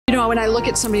know, when I look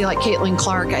at somebody like Caitlin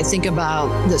Clark, I think about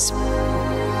this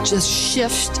just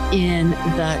shift in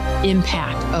the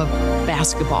impact of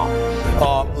basketball.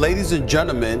 Ladies and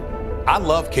gentlemen, I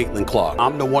love Caitlin Clark.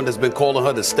 I'm the one that's been calling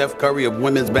her the Steph Curry of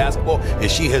women's basketball, and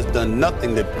she has done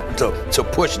nothing to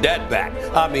push that back.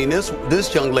 I mean,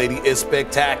 this young lady is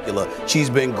spectacular. She's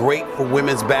been great for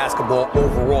women's basketball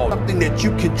overall. Something that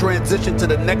you can transition to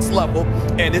the next level,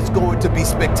 and it's going to be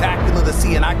spectacular to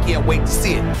see, and I can't wait to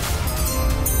see it.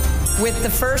 With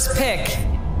the first pick,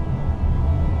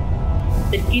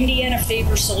 the Indiana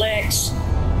Fever selects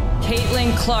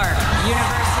Caitlin Clark,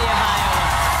 University of Iowa.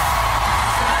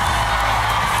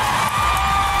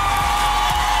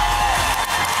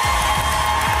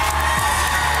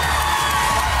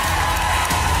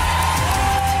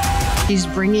 She's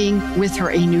bringing with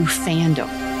her a new fandom,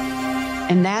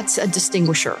 and that's a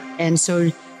distinguisher. And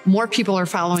so more people are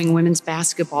following women's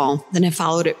basketball than have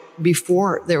followed it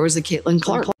before there was a Caitlin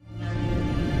Clark.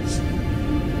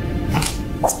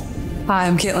 Hi,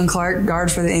 I'm Caitlin Clark,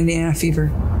 guard for the Indiana Fever.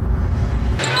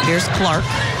 Here's Clark.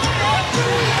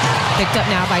 Picked up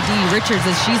now by Dee Richards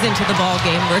as she's into the ball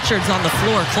game. Richards on the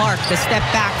floor. Clark, the step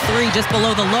back three just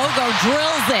below the logo,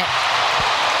 drills it.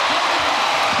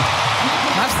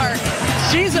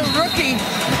 She's a rookie,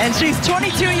 and she's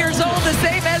 22 years old, the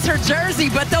same as her jersey,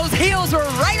 but those heels were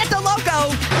right at the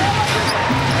logo.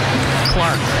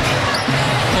 Clark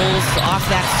pulls off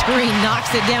that screen,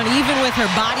 knocks it down. Even with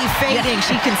her body fading,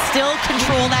 she can still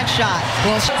control that shot.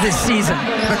 Well, this season.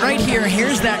 But right here,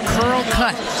 here's that curl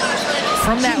cut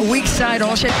from that weak side.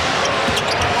 Clark,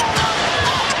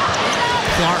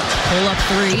 pull up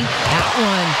three. That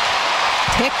one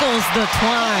tickles the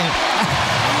twine.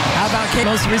 How about Kate,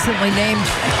 most recently named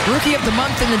Rookie of the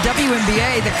Month in the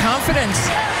WNBA, the confidence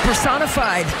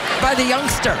personified by the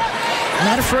youngster.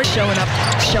 Not afraid showing up,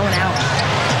 showing out.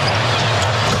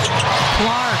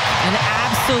 Clark, an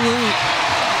absolute.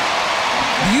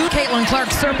 Caitlin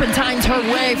Clark serpentines her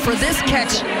way for this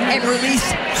catch and release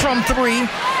from three.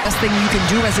 Best thing you can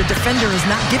do as a defender is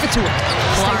not give it to her.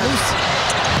 Clark.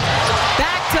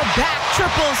 Back-to-back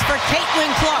triples for Caitlin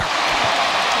Clark.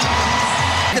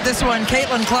 Look at this one.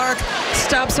 Caitlin Clark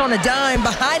stops on a dime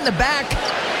behind the back,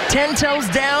 10 toes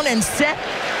down and set,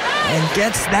 and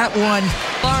gets that one.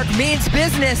 Clark means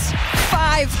business.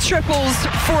 5 triples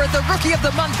for the Rookie of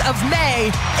the Month of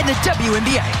May in the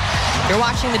WNBA. You're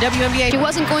watching the WNBA. She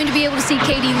wasn't going to be able to see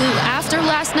Katie Lou after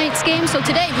last night's game, so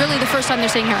today, really the first time they're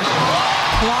seeing her.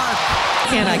 Clark.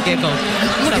 Can I giggle?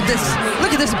 Look at this.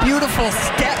 Look at this beautiful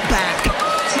step back.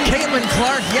 Caitlin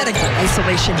Clark, yet again.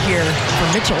 Isolation here for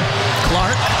Mitchell.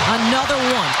 Clark, another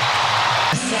one.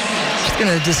 She's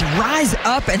going to just rise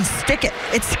up and stick it.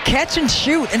 It's catch and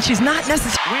shoot, and she's not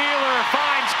necessarily. Wheeler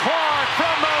finds Clark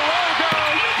from the logo.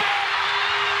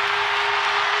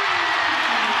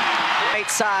 Right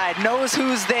side, knows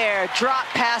who's there. Drop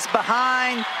pass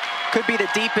behind. Could be the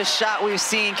deepest shot we've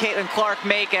seen Caitlin Clark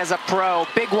make as a pro.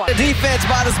 Big one. The defense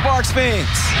by the Sparks fans.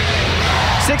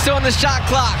 6 on the shot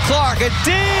clock. Clark, a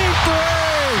deep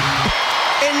three.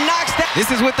 It knocks down. This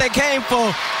is what they came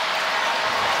for.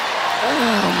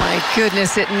 Oh, my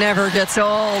goodness. It never gets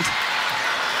old.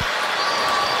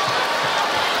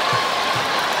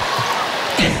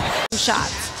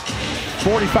 Shots.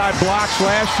 45 blocks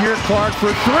last year. Clark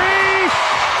for 3.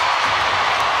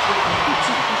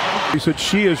 He said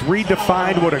she has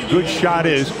redefined what a good shot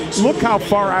is. Look how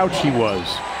far out she was.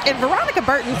 And Veronica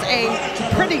Burton's a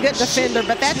pretty good defender,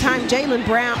 but that time Jaylen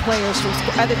Brown players from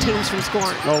other teams from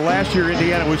scoring. Well, last year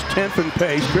Indiana was 10th in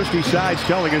pace. Christy Sides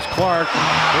telling us Clark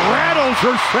rattles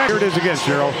her set. Here it is again,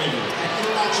 Cheryl.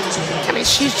 I mean,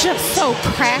 she's just so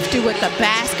crafty with the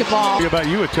basketball. What about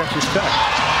you at Texas Tech?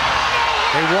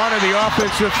 They wanted the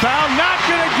offensive foul, not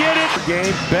going to get it.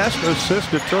 Game best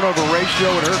assist to turnover ratio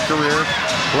in her career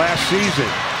last season.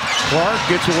 Clark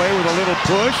gets away with a little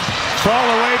push. Fall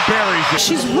away, buries it.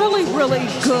 She's really, really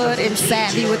good and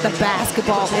savvy with the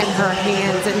basketball in her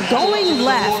hands and going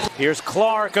left. Here's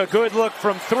Clark, a good look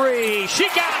from 3. She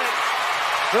got it.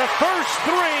 The first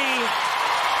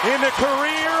 3 in the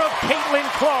career of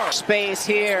Caitlin Clark. Space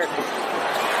here.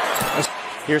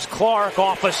 Here's Clark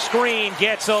off a screen,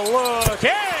 gets a look,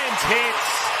 and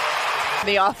hits.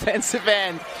 The offensive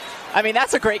end. I mean,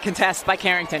 that's a great contest by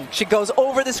Carrington. She goes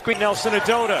over the screen. Nelson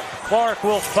Adota. Clark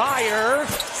will fire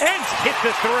and hit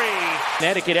the 3.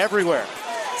 Connecticut everywhere.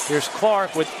 Here's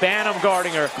Clark with Banham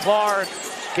guarding her. Clark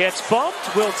gets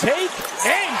bumped, will take,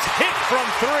 and hit from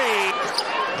 3.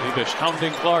 Lebish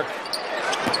hounding Clark.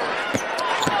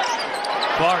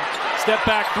 Clark, step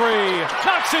back 3,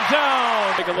 knocks it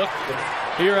down. Take a look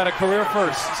here at a career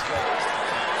first.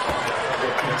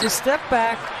 Just step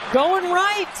back, Going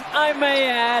right, I may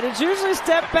add. It's usually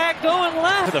step back going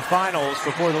left. To the finals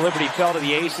before the Liberty fell to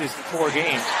the Aces in 4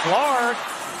 games. Clark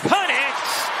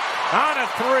connects on a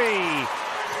 3.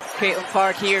 Caitlin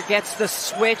Clark here gets the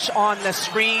switch on the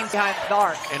screen behind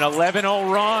Clark. An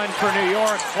 11-0 run for New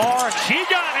York. Clark, she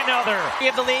got another.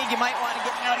 Of the league, you might want to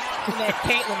get out of that.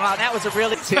 Caitlin, wow, that was a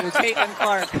really Caitlin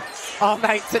Clark all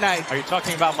night tonight. Are you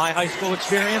talking about my high school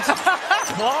experience?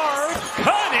 Clark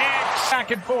connects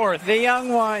back and forth. The young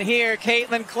one here,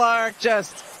 Caitlin Clark,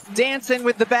 just dancing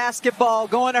with the basketball,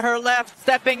 going to her left,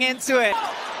 stepping into it.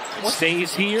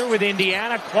 Stays here with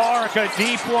Indiana. Clark, a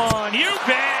deep one. You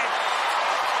bet.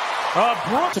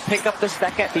 To pick up the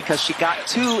second because she got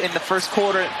 2 in the first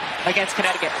quarter against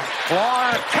Connecticut.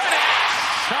 Clark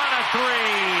connects on a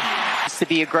 3. To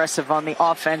be aggressive on the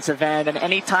offensive end, and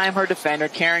anytime her defender,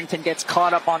 Carrington, gets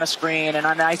caught up on a screen, and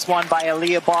a nice one by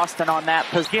Aaliyah Boston on that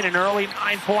position. Get an early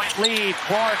 9-point lead.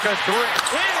 Clark a 3.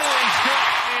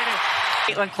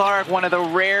 Caitlin Clark, one of the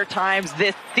rare times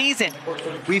this season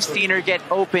we've seen her get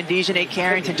open. Dejanay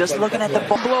Carrington just looking at the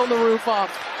ball. Blow the roof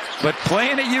off. But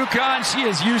playing at UConn, she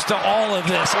is used to all of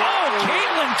this. Oh,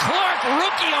 Caitlin Clark,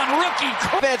 rookie on rookie.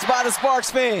 Feds by the Sparks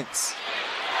fans.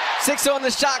 6 on the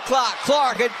shot clock.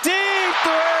 Clark, a deep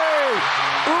 3.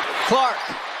 Clark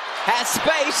has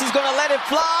space. She's going to let it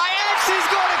fly, and she's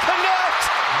going to connect.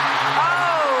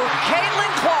 Oh,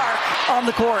 Caitlin Clark on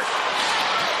the court.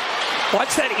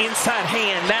 Watch that inside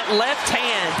hand, that left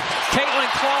hand. Caitlin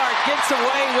Clark gets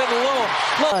away with a little.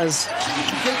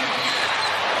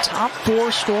 Top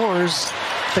 4 scorers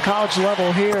at the college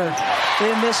level here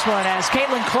in this one as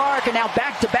Caitlin Clark, and now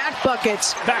back-to-back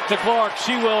buckets. Back to Clark.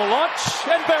 She will launch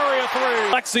and bury a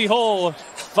 3. Lexi Hull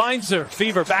finds her.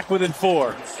 Fever back within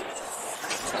 4.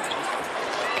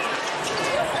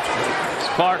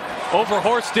 Clark over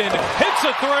Horston. Hits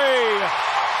a 3.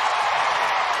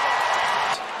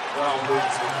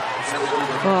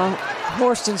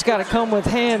 Horston's got to come with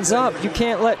hands up. You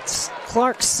can't let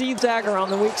Clark see dagger on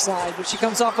the weak side, but she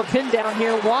comes off a pin down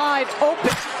here, wide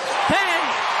open.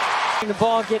 Bang! The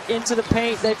ball get into the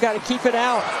paint. They've got to keep it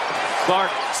out. Clark,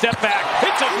 step back,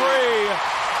 hits a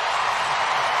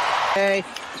 3.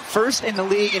 First in the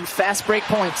league in fast break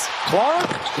points. Clark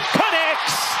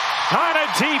connects on a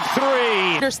deep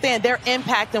 3. Understand their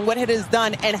impact and what it has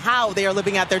done and how they are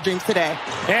living out their dreams today.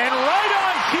 And right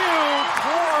on cue,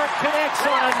 Clark connects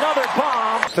on another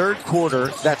bomb. Third quarter,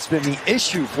 that's been the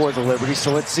issue for the Liberty,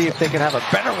 so let's see if they can have a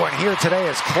better one here today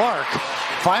as Clark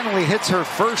finally hits her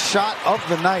first shot of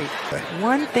the night.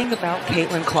 One thing about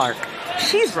Caitlin Clark,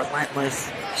 she's relentless.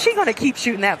 She's going to keep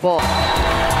shooting that ball.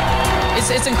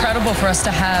 It's incredible for us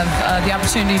to have the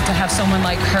opportunity to have someone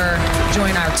like her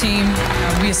join our team.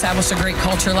 We established a great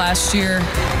culture last year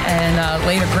and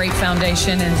laid a great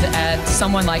foundation, and to add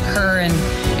someone like her and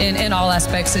in all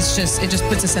aspects, it just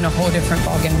puts us in a whole different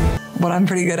ballgame. What I'm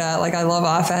pretty good at, like I love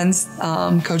offense.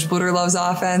 Coach Bluter loves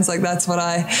offense. Like that's what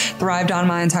I thrived on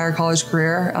my entire college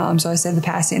career. So I say the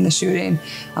passing, the shooting,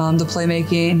 the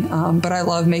playmaking, but I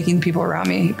love making people around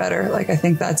me better. Like I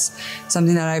think that's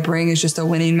something that I bring is just a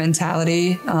winning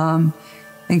mentality and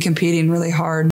competing really hard.